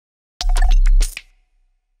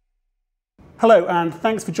Hello, and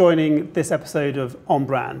thanks for joining this episode of On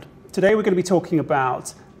Brand. Today we're going to be talking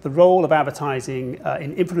about the role of advertising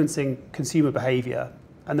in influencing consumer behaviour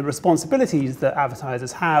and the responsibilities that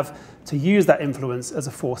advertisers have to use that influence as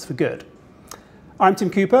a force for good. I'm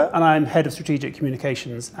Tim Cooper, and I'm Head of Strategic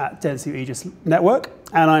Communications at Dentsu Aegis Network,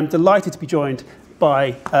 and I'm delighted to be joined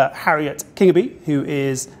by Harriet Kingaby, who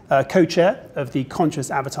is co-chair of the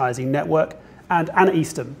Conscious Advertising Network, and Anna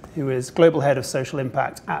Eastham, who is Global Head of Social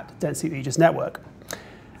Impact at Dentsu Aegis Network.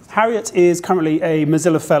 Harriet is currently a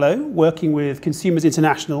Mozilla Fellow working with Consumers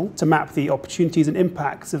International to map the opportunities and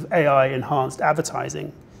impacts of AI-enhanced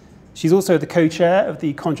advertising. She's also the co-chair of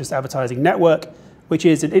the Conscious Advertising Network, which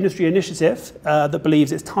is an industry initiative that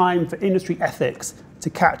believes it's time for industry ethics to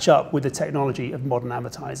catch up with the technology of modern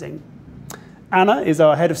advertising. Anna is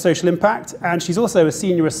our Head of Social Impact, and she's also a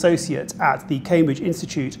Senior Associate at the Cambridge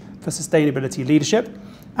Institute for Sustainability Leadership,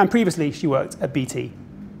 and previously she worked at BT.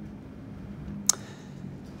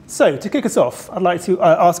 So, to kick us off, I'd like to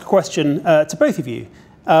ask a question to both of you.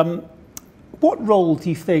 What role do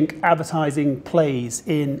you think advertising plays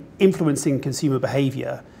in influencing consumer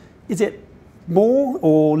behaviour? Is it more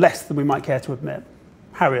or less than we might care to admit?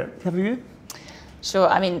 Harriet, do you have a view? Sure,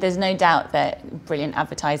 I mean, there's no doubt that brilliant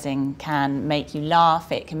advertising can make you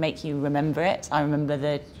laugh, it can make you remember it. I remember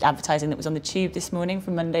the advertising that was on the tube this morning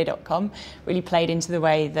from Monday.com really played into the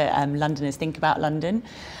way that Londoners think about London.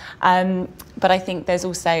 But I think there's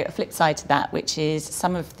also a flip side to that, which is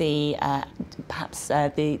some of the, perhaps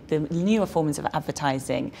the newer forms of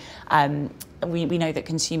advertising. We know that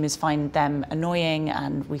consumers find them annoying,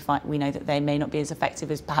 and we know that they may not be as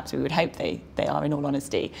effective as perhaps we would hope they are, in all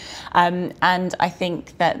honesty. And I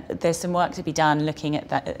think that there's some work to be done looking at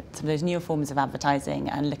some of those newer forms of advertising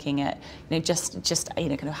and looking at just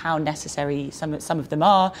kind of how necessary some of them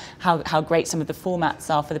are, how great some of the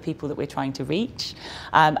formats are for the people that we're trying to reach.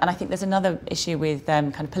 And I think there's another issue with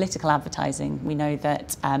kind of political advertising. We know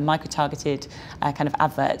that micro-targeted kind of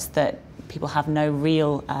adverts that people have no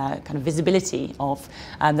real kind of visibility of,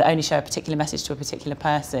 that only show a particular message to a particular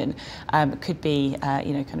person, could be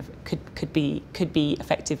could be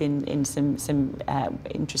effective in some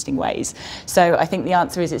interesting ways. So I think the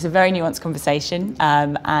answer is it's a very nuanced conversation,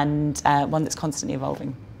 and one that's constantly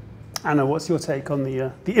evolving. Anna, what's your take on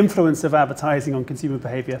the influence of advertising on consumer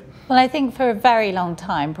behaviour? Well, I think for a very long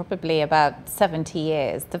time, probably about 70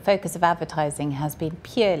 years, the focus of advertising has been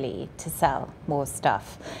purely to sell more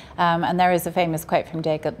stuff. And there is a famous quote from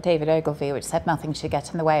David Ogilvy which said nothing should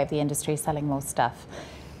get in the way of the industry selling more stuff.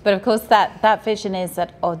 But of course that vision is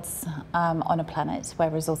at odds on a planet where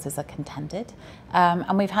resources are contended.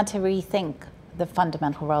 And we've had to rethink the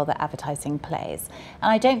fundamental role that advertising plays. And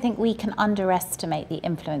I don't think we can underestimate the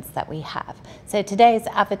influence that we have. So today's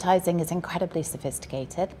advertising is incredibly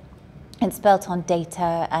sophisticated. It's built on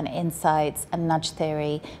data and insights and nudge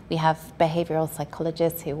theory. We have behavioural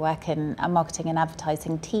psychologists who work in marketing and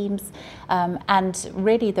advertising teams. And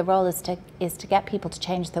really the role is to get people to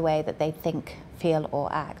change the way that they think, feel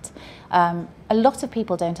or act. A lot of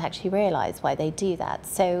people don't actually realise why they do that.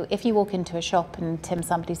 So if you walk into a shop and, Tim,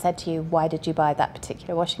 somebody said to you, why did you buy that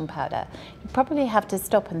particular washing powder? You probably have to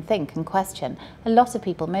stop and think and question. A lot of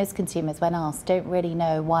people, most consumers when asked, don't really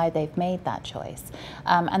know why they've made that choice.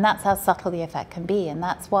 And that's how subtle the effect can be, and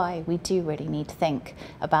that's why we do really need to think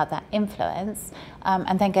about that influence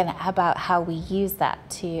and think about how we use that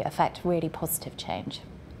to affect really positive change.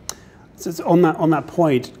 So on that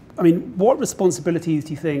point, I mean, what responsibilities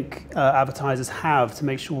do you think advertisers have to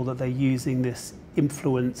make sure that they're using this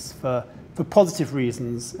influence for positive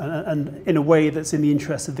reasons and in a way that's in the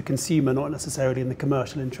interest of the consumer, not necessarily in the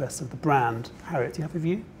commercial interests of the brand? Harriet, do you have a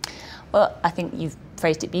view? Well, I think you've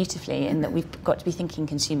phrased it beautifully in that we've got to be thinking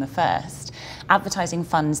consumer first. Advertising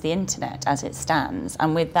funds the internet as it stands,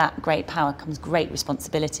 and with that great power comes great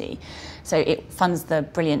responsibility. So it funds the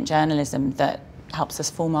brilliant journalism that helps us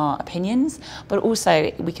form our opinions, but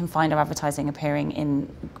also we can find our advertising appearing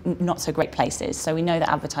in not so great places. So we know that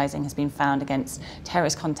advertising has been found against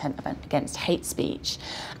terrorist content, against hate speech,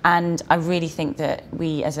 and I really think that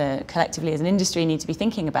we collectively as an industry need to be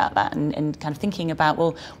thinking about that and kind of thinking about,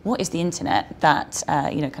 well, what is the internet that,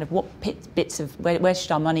 kind of what bits of, where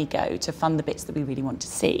should our money go to fund the bits that we really want to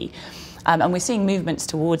see? And we're seeing movements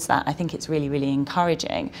towards that. I think it's really, really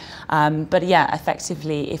encouraging. But yeah,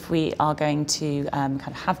 effectively, if we are going to kind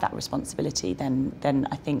of have that responsibility, then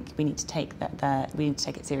I think we need to take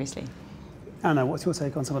it seriously. Anna, what's your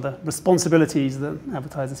take on some of the responsibilities that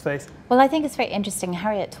advertisers face? Well, I think it's very interesting.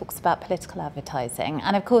 Harriet talks about political advertising,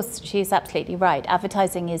 and of course she's absolutely right.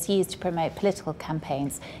 Advertising is used to promote political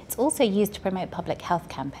campaigns. It's also used to promote public health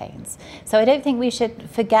campaigns. So I don't think we should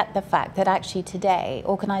forget the fact that actually today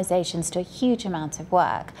organisations do a huge amount of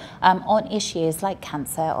work on issues like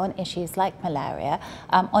cancer, on issues like malaria,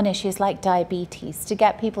 on issues like diabetes, to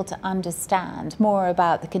get people to understand more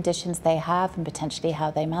about the conditions they have and potentially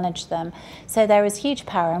how they manage them. So there is huge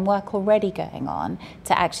power and work already going on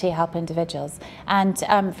to actually help individuals. And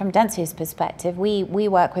from Dentsu's perspective, we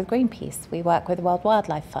work with Greenpeace, we work with World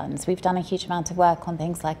Wildlife Funds. We've done a huge amount of work on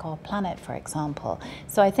things like Our Planet, for example.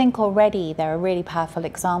 So I think already there are really powerful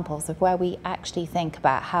examples of where we actually think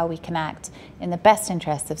about how we can act in the best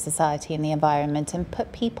interests of society and the environment and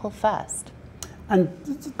put people first. And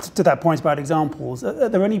to that point about examples, are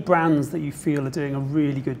there any brands that you feel are doing a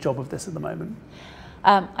really good job of this at the moment?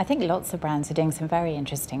 I think lots of brands are doing some very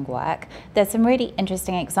interesting work. There's some really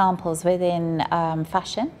interesting examples within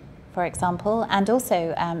fashion, for example, and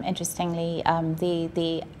also, interestingly,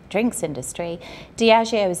 the drinks industry.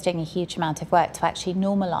 Diageo is doing a huge amount of work to actually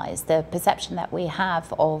normalise the perception that we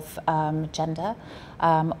have of gender,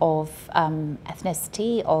 of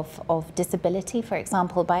ethnicity, of disability, for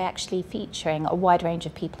example, by actually featuring a wide range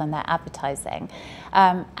of people in their advertising.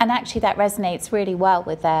 And actually that resonates really well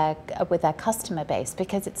with their customer base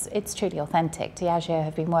because it's truly authentic. Diageo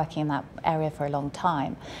have been working in that area for a long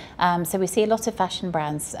time. So we see a lot of fashion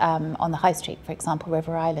brands on the high street, for example.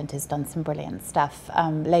 River Island has done some brilliant stuff,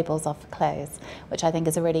 labels off clothes, which I think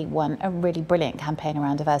is a really brilliant campaign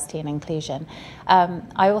around diversity and inclusion.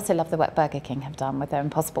 I also love the work Burger King have done with their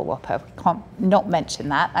Impossible Whopper. Can't not mention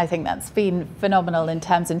that. I think that's been phenomenal in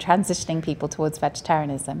terms of transitioning people towards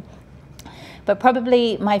vegetarianism. But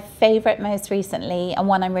probably my favourite most recently, and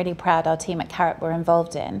one I'm really proud our team at Carrot were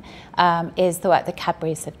involved in, is the work that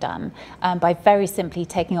Cadbury's have done by very simply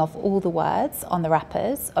taking off all the words on the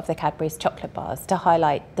wrappers of the Cadbury's chocolate bars to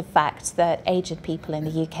highlight the fact that aged people in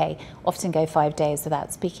the UK often go 5 days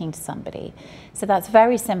without speaking to somebody. So that's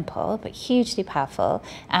very simple but hugely powerful,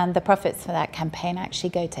 and the profits for that campaign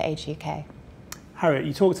actually go to Age UK. Harriet,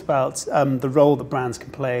 you talked about the role that brands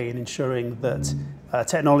can play in ensuring that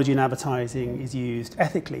technology and advertising is used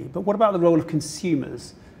ethically, but what about the role of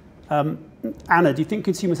consumers? Anna, do you think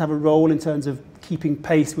consumers have a role in terms of keeping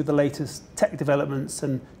pace with the latest tech developments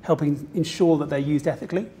and helping ensure that they're used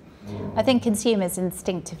ethically? I think consumers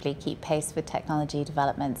instinctively keep pace with technology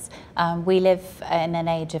developments. We live in an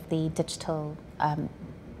age of the digital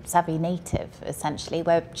savvy native, essentially,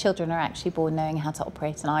 where children are actually born knowing how to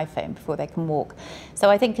operate an iPhone before they can walk. So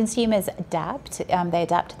I think consumers adapt. They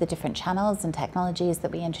adapt to the different channels and technologies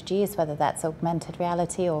that we introduce, whether that's augmented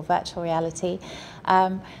reality or virtual reality.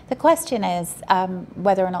 The question is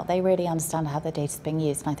whether or not they really understand how the data is being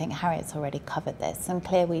used, and I think Harriet's already covered this, and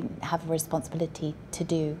clearly we have a responsibility to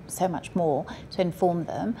do so much more to inform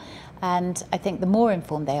them. And I think the more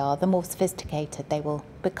informed they are, the more sophisticated they will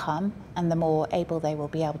become and the more able they will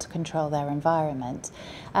be able to control their environment.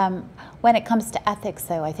 When it comes to ethics,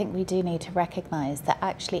 though, I think we do need to recognise that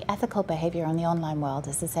actually ethical behaviour in the online world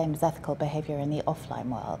is the same as ethical behaviour in the offline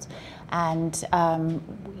world. And,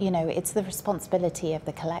 you know, it's the responsibility of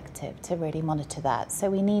the collective to really monitor that. So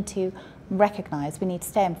we need to recognise, we need to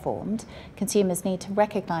stay informed. Consumers need to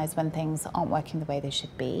recognise when things aren't working the way they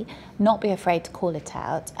should be, not be afraid to call it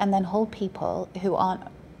out, and then hold people who aren't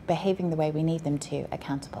behaving the way we need them to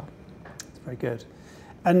accountable. That's very good.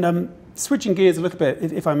 And switching gears a little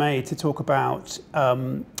bit, if I may, to talk about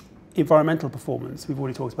environmental performance. We've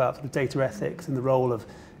already talked about sort of data ethics and the role of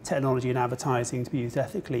technology and advertising to be used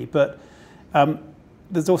ethically, but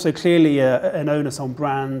there's also clearly an onus on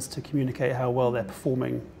brands to communicate how well they're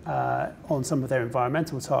performing on some of their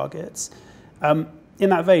environmental targets. In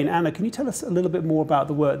that vein, Anna, can you tell us a little bit more about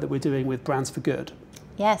the work that we're doing with Brands for Good?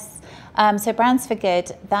 Yes, so Brands for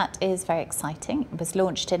Good, that is very exciting. It was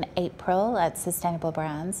launched in April at Sustainable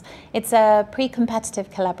Brands. It's a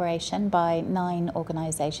pre-competitive collaboration by 9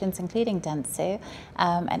 organisations, including Dentsu,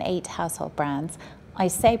 and 8 household brands. I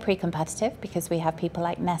say pre-competitive because we have people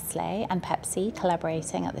like Nestle and Pepsi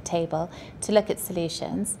collaborating at the table to look at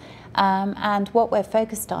solutions. And what we're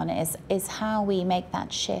focused on is how we make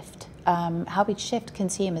that shift shift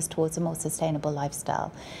consumers towards a more sustainable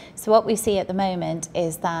lifestyle. So what we see at the moment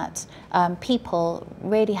is that people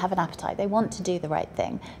really have an appetite. They want to do the right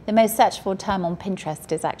thing. The most searched for term on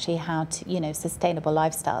Pinterest is actually how to, sustainable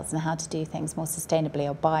lifestyles and how to do things more sustainably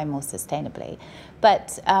or buy more sustainably.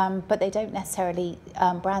 But they don't necessarily,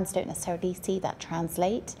 brands don't necessarily see that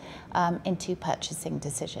translate into purchasing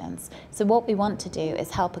decisions. So what we want to do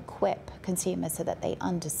is help equip consumers so that they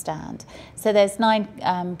understand. So there's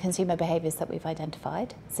 9 consumer behaviours that we've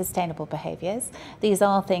identified, sustainable behaviours. These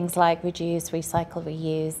are things like reduce, recycle,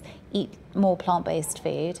 reuse, eat more plant-based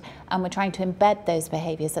food, and we're trying to embed those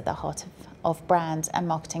behaviours at the heart of brand and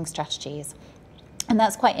marketing strategies. And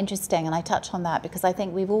that's quite interesting, and I touch on that because I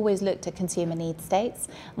think we've always looked at consumer need states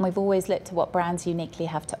and we've always looked at what brands uniquely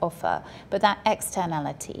have to offer, but that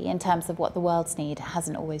externality in terms of what the world's need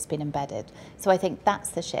hasn't always been embedded. So I think that's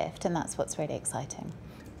the shift, and that's what's really exciting.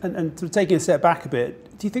 And sort of taking a step back a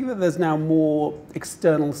bit, do you think that there's now more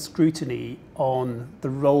external scrutiny on the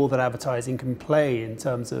role that advertising can play in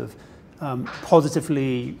terms of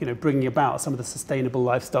positively, bringing about some of the sustainable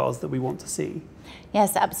lifestyles that we want to see?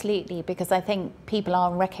 Yes, absolutely, because I think people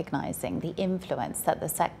are recognising the influence that the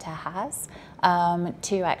sector has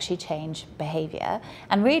to actually change behaviour.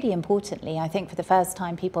 And really importantly, I think for the first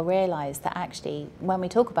time people realise that actually when we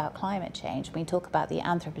talk about climate change, when we talk about the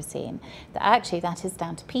Anthropocene, that actually that is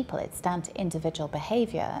down to people, it's down to individual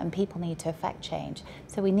behaviour, and people need to affect change.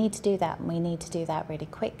 So we need to do that, and we need to do that really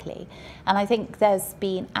quickly. And I think there's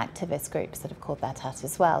been activist groups that have called that out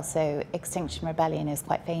as well. So Extinction Rebellion is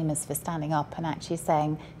quite famous for standing up and actually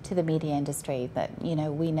saying to the media industry that we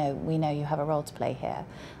know you have a role to play here,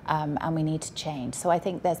 and we need to change. So I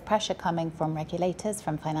think there's pressure coming from regulators,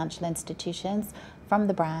 from financial institutions, from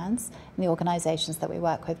the brands and the organisations that we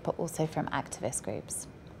work with, but also from activist groups.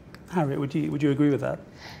 Harriet, would you agree with that?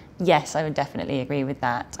 Yes, I would definitely agree with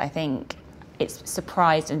that. I think it's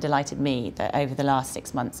surprised and delighted me that over the last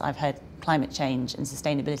 6 months I've heard climate change and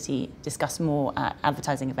sustainability discussed more at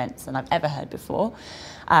advertising events than I've ever heard before.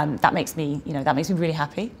 That makes me really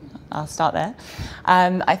happy. I'll start there.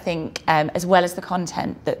 I think as well as the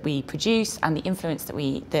content that we produce and the influence that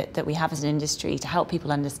we have as an industry to help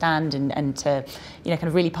people understand and to kind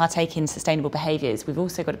of really partake in sustainable behaviours, we've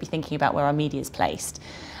also got to be thinking about where our media is placed.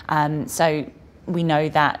 So we know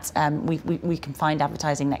that we can find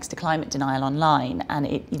advertising next to climate denial online,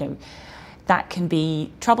 and that can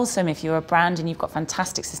be troublesome if you're a brand and you've got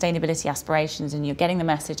fantastic sustainability aspirations and you're getting the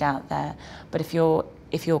message out there. But if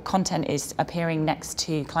your content is appearing next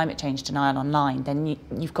to climate change denial online, then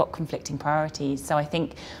you've got conflicting priorities. So I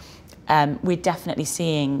think we're definitely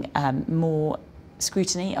seeing more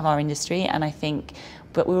scrutiny of our industry,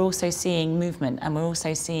 but we're also seeing movement, and we're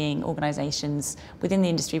also seeing organisations within the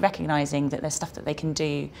industry recognising that there's stuff that they can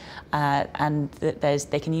do and that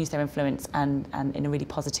they can use their influence and in a really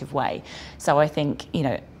positive way. So I think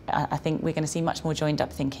I think we're going to see much more joined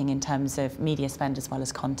up thinking in terms of media spend as well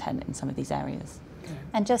as content in some of these areas.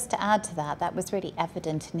 And just to add to that, that was really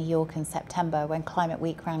evident in New York in September when Climate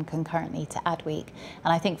Week ran concurrently to Ad Week.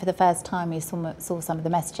 And I think for the first time we saw some of the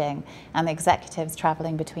messaging and the executives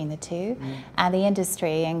travelling between the two. And the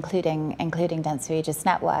industry, including Dentsu Aegis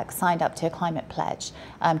network, signed up to a climate pledge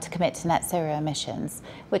to commit to net zero emissions,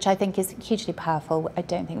 which I think is hugely powerful. I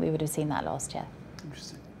don't think we would have seen that last year.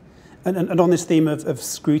 Interesting. And on this theme of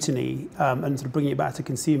scrutiny and sort of bringing it back to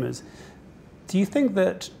consumers, do you think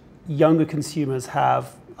that younger consumers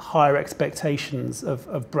have higher expectations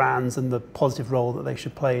of brands and the positive role that they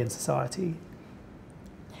should play in society?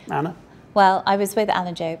 Anna? Well, I was with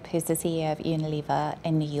Alan Jope, who's the CEO of Unilever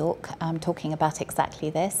in New York, talking about exactly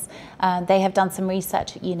this. They have done some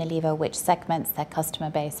research at Unilever which segments their customer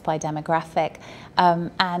base by demographic.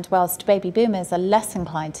 And whilst baby boomers are less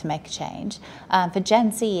inclined to make a change, for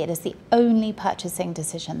Gen Z, it is the only purchasing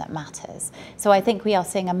decision that matters. So I think we are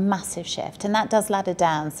seeing a massive shift, and that does ladder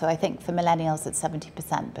down. So I think for millennials, it's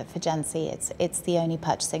 70%, but for Gen Z, it's the only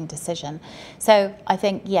purchasing decision. So I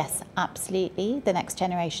think, yes, absolutely, the next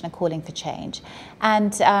generation are calling for change.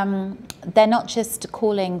 And they're not just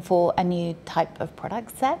calling for a new type of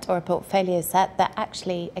product set or a portfolio set, they're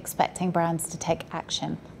actually expecting brands to take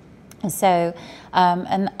action. So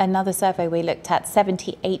another survey we looked at,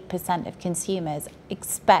 78% of consumers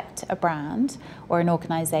expect a brand or an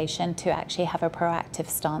organisation to actually have a proactive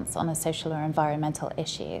stance on a social or environmental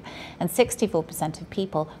issue. And 64% of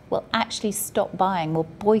people will actually stop buying, will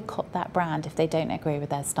boycott that brand if they don't agree with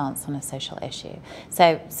their stance on a social issue.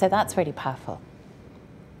 So that's really powerful.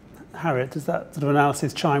 Harriet, does that sort of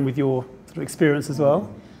analysis chime with your sort of experience as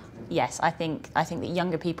well? Yes, I think that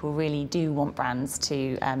younger people really do want brands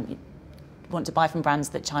to want to buy from brands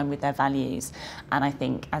that chime with their values. And I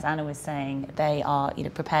think, as Anna was saying, they are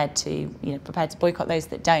prepared to boycott those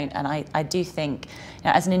that don't. And I do think,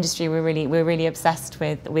 as an industry, we're really obsessed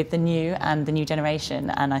with the new and the new generation.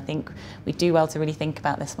 And I think we do well to really think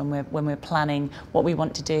about this when we're planning what we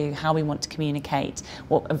want to do, how we want to communicate,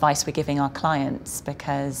 what advice we're giving our clients,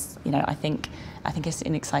 because I think it's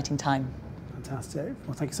an exciting time. Fantastic.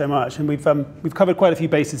 Well, thank you so much. And we've covered quite a few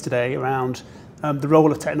bases today around the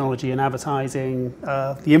role of technology in advertising,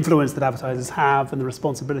 the influence that advertisers have, and the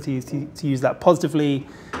responsibilities to use that positively,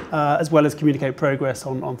 as well as communicate progress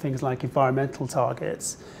on things like environmental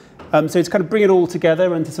targets. So to kind of bring it all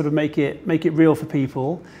together and to sort of make it real for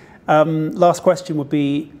people. Last question would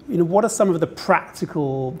be, what are some of the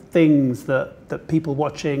practical things that people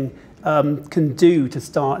watching can do to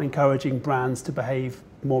start encouraging brands to behave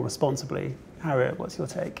more responsibly? Harriet, what's your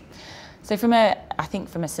take? So from a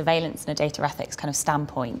surveillance and a data ethics kind of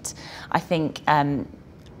standpoint, I think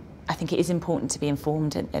it is important to be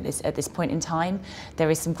informed at this point in time.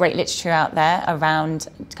 There is some great literature out there around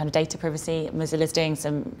kind of data privacy. Mozilla's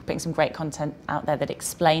putting some great content out there that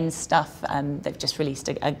explains stuff. They've just released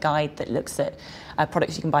a guide that looks at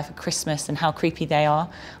products you can buy for Christmas and how creepy they are,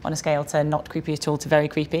 on a scale to not creepy at all to very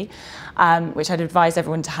creepy, which I'd advise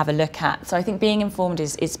everyone to have a look at. So I think being informed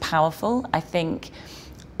is powerful. I think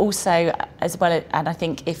also, as well, and I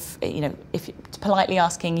think if politely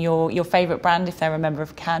asking your favourite brand if they're a member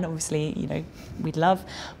of CAN, obviously we'd love.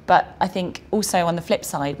 But I think also on the flip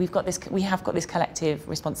side, we have got this collective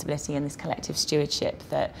responsibility and this collective stewardship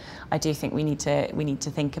that I do think we need to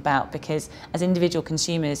think about, because as individual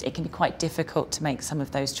consumers, it can be quite difficult to make some of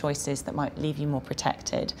those choices that might leave you more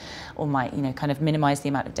protected, or might kind of minimise the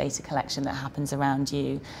amount of data collection that happens around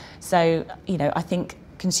you. So I think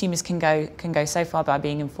consumers can go so far by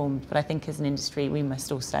being informed, but I think as an industry we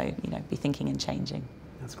must also be thinking and changing.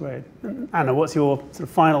 That's great. Anna, what's your sort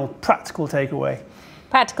of final practical takeaway?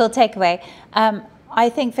 Practical takeaway. I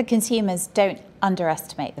think for consumers, don't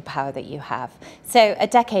underestimate the power that you have. So a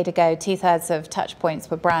decade ago, 2/3 of touch points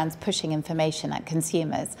were brands pushing information at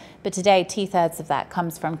consumers. But today, 2/3 of that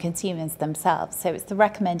comes from consumers themselves. So it's the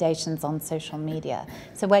recommendations on social media.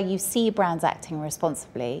 So where you see brands acting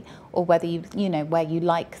responsibly, or whether where you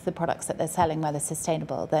like the products that they're selling, whether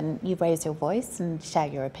sustainable, then you raise your voice and share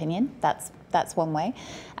your opinion. That's one way.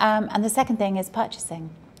 And the second thing is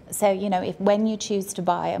purchasing. So, when you choose to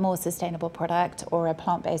buy a more sustainable product, or a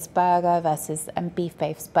plant-based burger versus a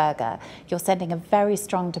beef-based burger, you're sending a very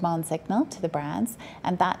strong demand signal to the brands,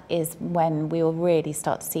 and that is when we will really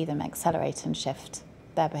start to see them accelerate and shift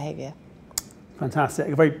their behaviour. Fantastic.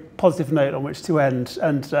 A very positive note on which to end.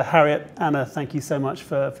 And Harriet, Anna, thank you so much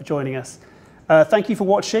for joining us. Thank you for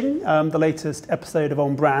watching the latest episode of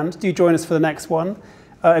On Brand. Do join us for the next one.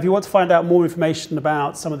 If you want to find out more information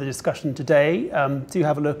about some of the discussion today, do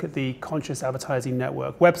have a look at the Conscious Advertising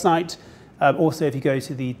Network website. Also, if you go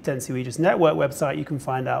to the Dentsu Aegis Network website, you can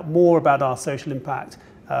find out more about our social impact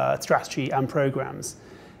strategy and programs.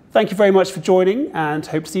 Thank you very much for joining, and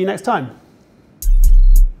hope to see you next time.